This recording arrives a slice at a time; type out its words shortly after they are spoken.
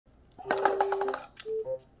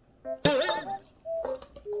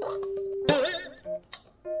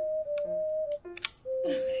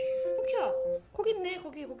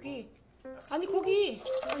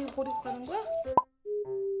버리고 가는 거야?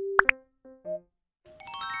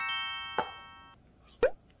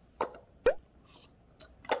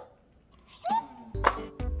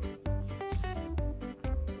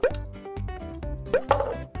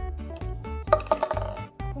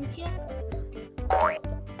 퐁키야?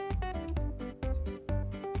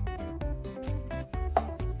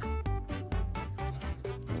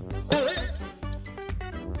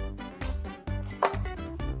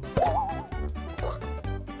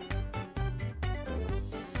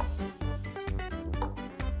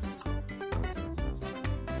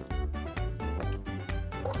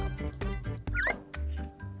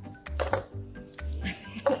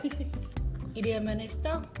 이래야만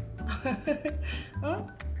했어? 어?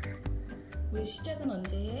 우리 시작은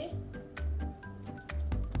언제 해?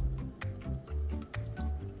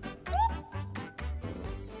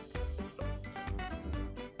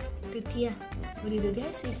 루디야, 우리 루디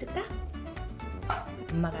할 수 있을까?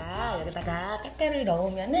 엄마가 여기다가 까까를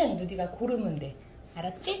넣으면은 루디가 고르면 돼.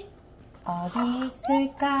 알았지? 어디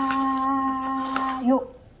있을까요?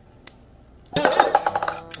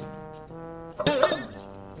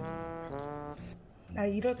 나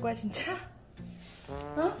이럴 거야 진짜?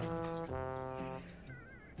 어?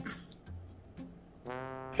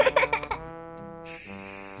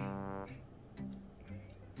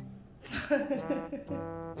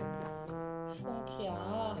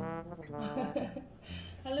 퐁키야.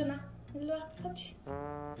 얼른 일로 와. 터치.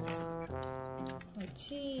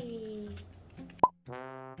 옳지.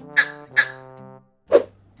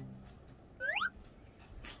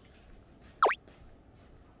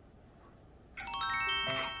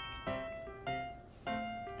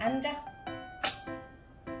 앉아.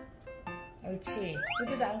 옳지.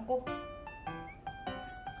 여기도 앉고.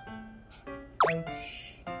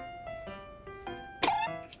 옳지.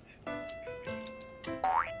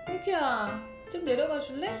 퐁키야, 좀 내려가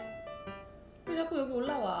줄래? 왜 자꾸 여기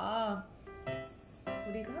올라와?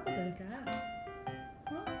 우리가 하고 놀자.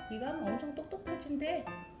 어? 네가 하면 엄청 똑똑해진대.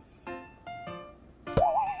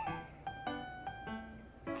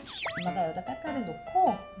 엄마가 여기다 까까를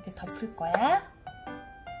놓고 이렇게 덮을 거야.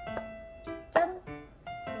 짠!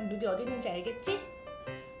 그럼 루디 어디 있는지 알겠지?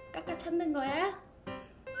 까까 찾는 거야.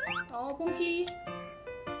 퐁키.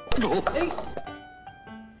 에이.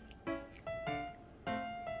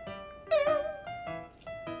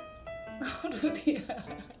 루디야.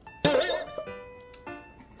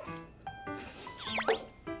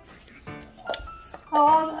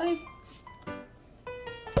 어이.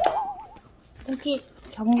 퐁키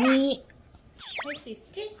정리. 할 수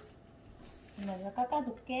있지? 엄마가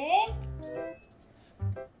깎아놓을게.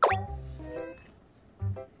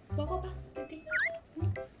 먹어봐, 루디.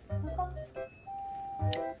 응? 먹어.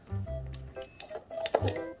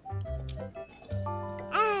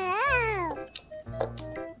 자,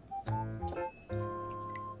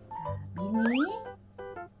 미니,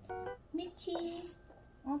 미키.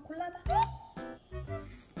 골라봐.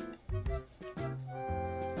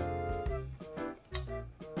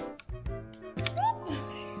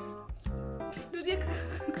 루디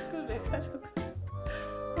그걸 왜 가져가?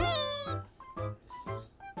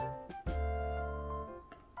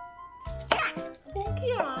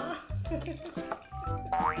 퐁키야.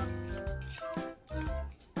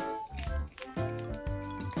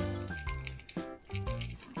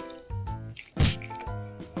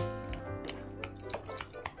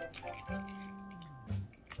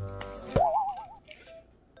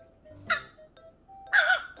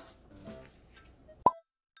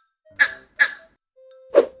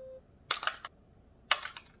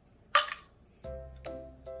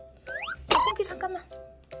 퐁키 잠깐만.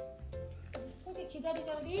 퐁키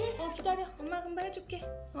기다리자 우리. 기다려. 엄마 금방 해줄게.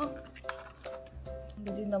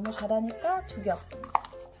 루디 너무 잘하니까 죽여.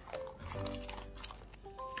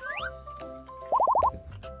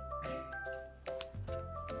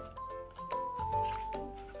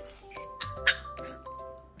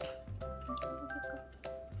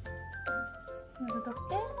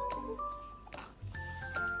 이렇게.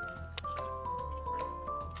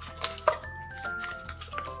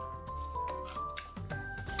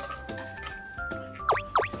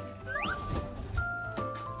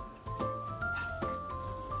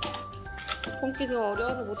 퐁키 그거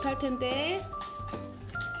어려워서 못할 텐데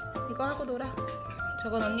이거 하고 놀아.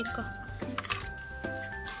 저건 언니 거.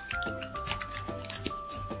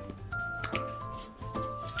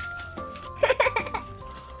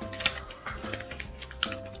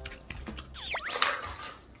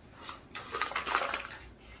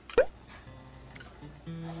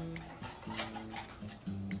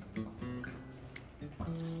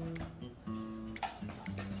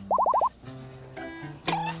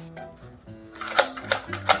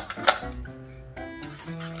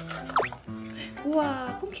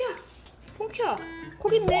 우와, 퐁키야,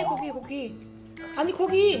 거기 있네, 거기. 아니,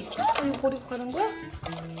 거기. 이거 버리고 가는 거야?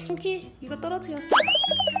 퐁키, 이거 떨어뜨렸어.